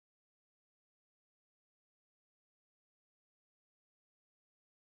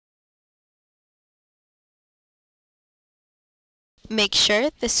Make sure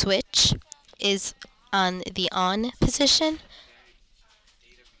the switch is on the on position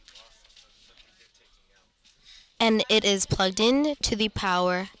and it is plugged in to the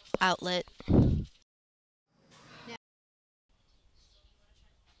power outlet.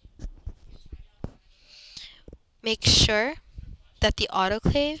 Make sure that the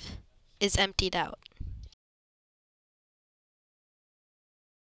autoclave is emptied out.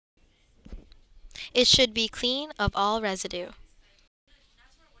 It should be clean of all residue.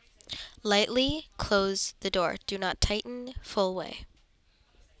 Lightly close the door. Do not tighten full way.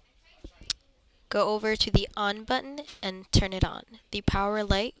 Go over to the on button and turn it on. The power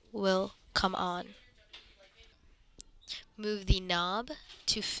light will come on. Move the knob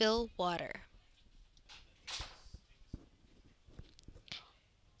to fill water.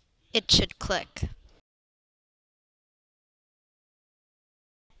 It should click.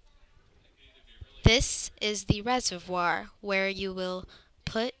 This is the reservoir where you will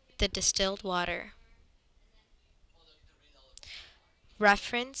put the distilled water.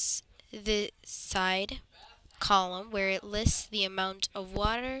 Reference the side column where it lists the amount of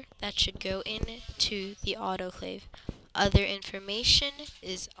water that should go into the autoclave. Other information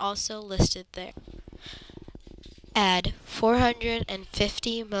is also listed there. Add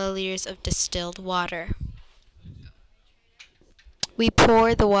 450 milliliters of distilled water. We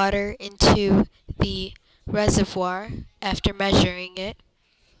pour the water into the reservoir after measuring it.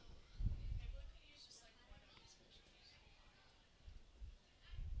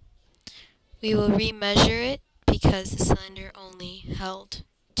 We will remeasure it because the cylinder only held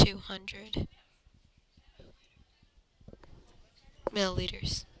 200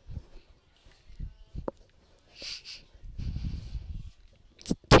 milliliters.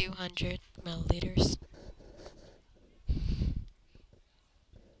 200 milliliters.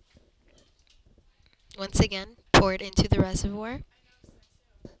 Once again, pour it into the reservoir.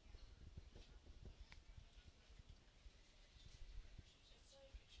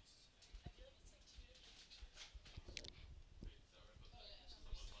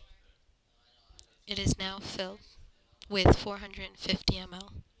 It is now filled with 450 ml.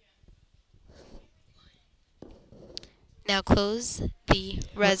 Now close the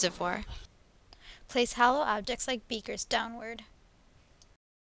reservoir. Place hollow objects like beakers downward.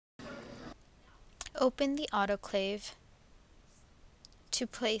 Open the autoclave to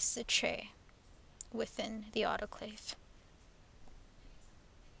place the tray within the autoclave.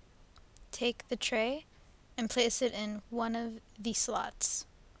 Take the tray and place it in one of the slots.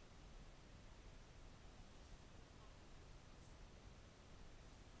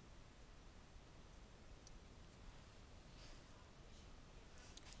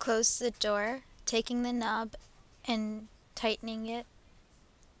 Close the door, taking the knob and tightening it.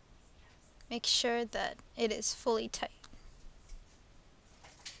 Make sure that it is fully tight.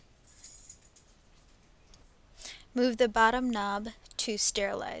 Move the bottom knob to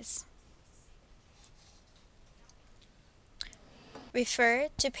sterilize. Refer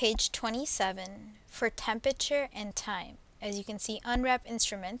to page 27 for temperature and time. As you can see, unwrapped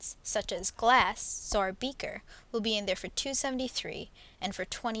instruments such as glass, so our beaker, will be in there for 273 and for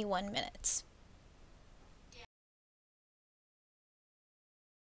 21 minutes.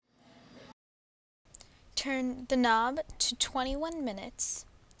 Turn the knob to 21 minutes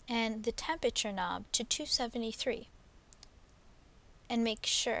and the temperature knob to 273 and make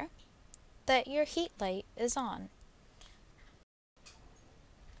sure that your heat light is on.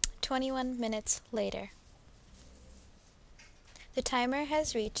 21 minutes later. The timer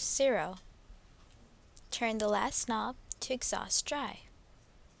has reached 0. Turn the last knob to exhaust dry.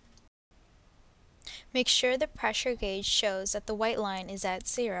 Make sure the pressure gauge shows that the white line is at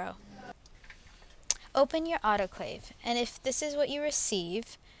 0. Open your autoclave, and if this is what you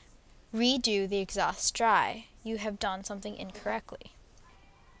receive, redo the exhaust dry. You have done something incorrectly.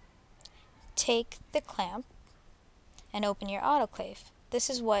 Take the clamp and open your autoclave. This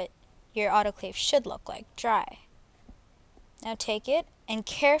is what your autoclave should look like, dry. Now take it and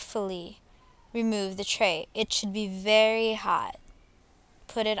carefully remove the tray. It should be very hot.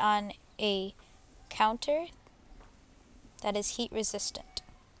 Put it on a counter that is heat resistant.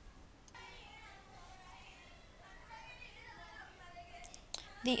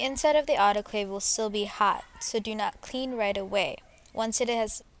 The inside of the autoclave will still be hot, so do not clean right away. Once it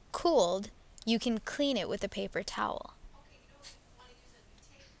has cooled, you can clean it with a paper towel.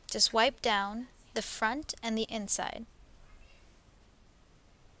 Just wipe down the front and the inside.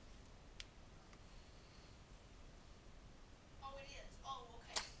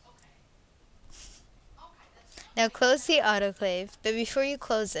 Now close the autoclave, but before you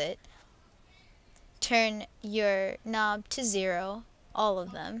close it, turn your knob to 0, all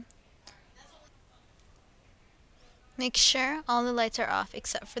of them. Make sure all the lights are off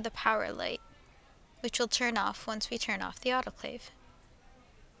except for the power light, which will turn off once we turn off the autoclave.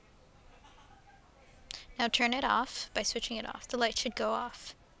 Now turn it off by switching it off. The light should go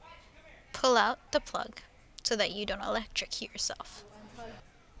off. Pull out the plug so that you don't electrocute yourself.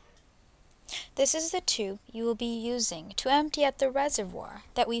 This is the tube you will be using to empty out the reservoir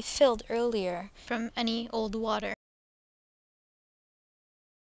that we filled earlier from any old water.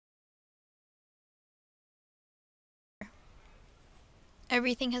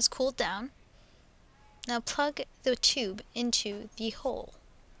 Everything has cooled down. Now plug the tube into the hole.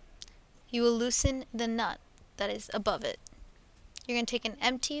 You will loosen the nut that is above it. You're going to take an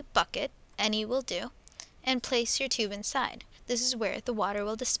empty bucket, any will do, and place your tube inside. This is where the water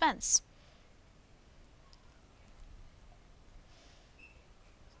will dispense.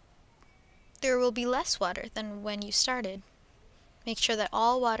 There will be less water than when you started. Make sure that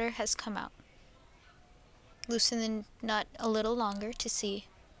all water has come out. Loosen the nut a little longer to see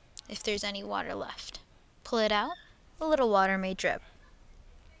if there's any water left. Pull it out, a little water may drip.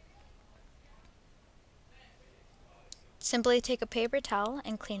 Simply take a paper towel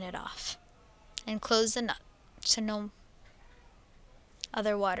and clean it off. And close the nut so no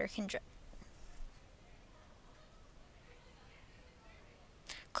other water can drip.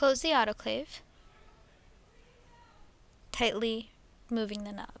 Close the autoclave, tightly moving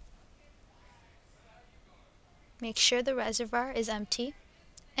the knob. Make sure the reservoir is empty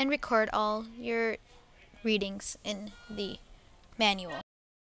and record all your readings in the manual.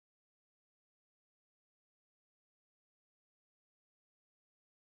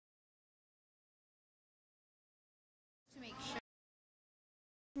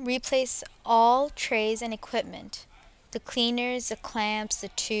 Replace all trays and equipment, the cleaners, the clamps, the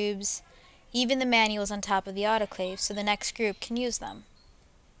tubes, even the manuals on top of the autoclave so the next group can use them.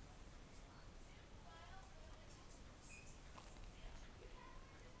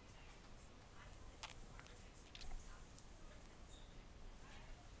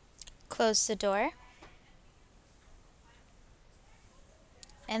 Close the door,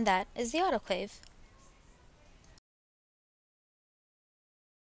 and that is the autoclave.